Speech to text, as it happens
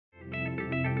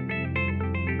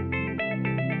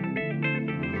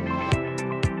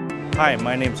Hi,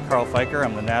 my name is Carl Fiker.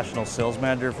 I'm the National Sales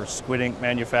Manager for Squid Ink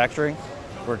Manufacturing.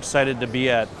 We're excited to be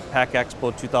at PAC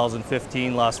Expo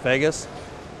 2015 Las Vegas.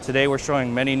 Today we're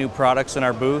showing many new products in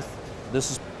our booth.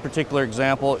 This particular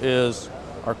example is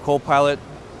our CoPilot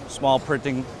small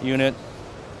printing unit,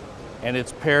 and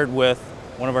it's paired with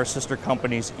one of our sister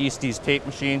companies, Eastie's tape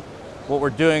machine. What we're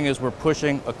doing is we're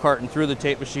pushing a carton through the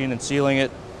tape machine and sealing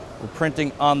it. We're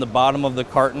printing on the bottom of the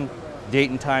carton date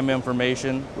and time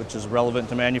information, which is relevant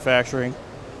to manufacturing.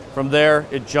 From there,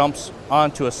 it jumps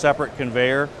onto a separate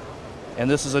conveyor, and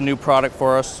this is a new product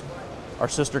for us. Our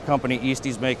sister company,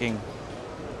 Eastie's, making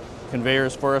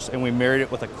conveyors for us, and we married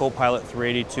it with a CoPilot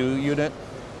 382 unit,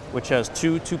 which has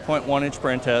two 2.1-inch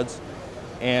print heads,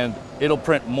 and it'll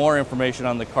print more information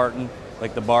on the carton,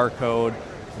 like the barcode,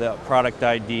 the product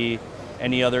ID,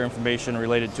 any other information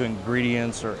related to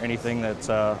ingredients or anything that's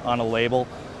on a label.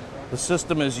 The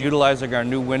system is utilizing our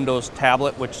new Windows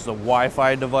tablet, which is a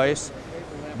Wi-Fi device.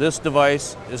 This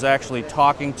device is actually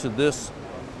talking to this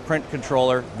print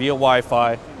controller via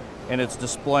Wi-Fi, and it's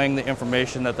displaying the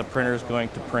information that the printer is going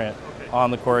to print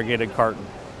on the corrugated carton.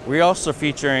 We're also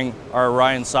featuring our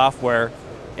Orion software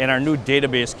and our new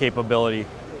database capability.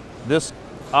 This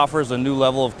offers a new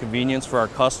level of convenience for our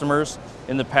customers.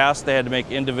 In the past, they had to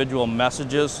make individual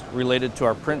messages related to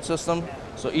our print system,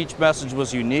 so each message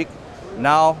was unique.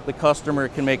 Now the customer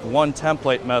can make one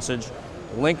template message,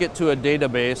 link it to a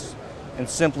database, and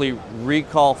simply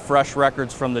recall fresh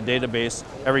records from the database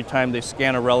every time they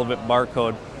scan a relevant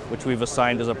barcode, which we've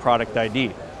assigned as a product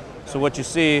ID. So what you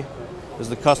see is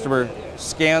the customer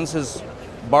scans his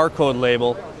barcode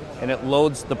label, and it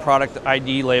loads the product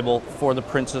ID label for the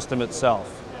print system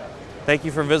itself. Thank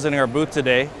you for visiting our booth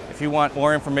today. If you want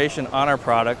more information on our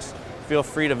products, feel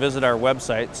free to visit our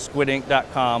website,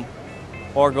 squidink.com,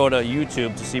 or go to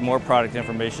YouTube to see more product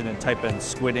information and type in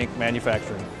Squid Ink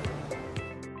Manufacturing.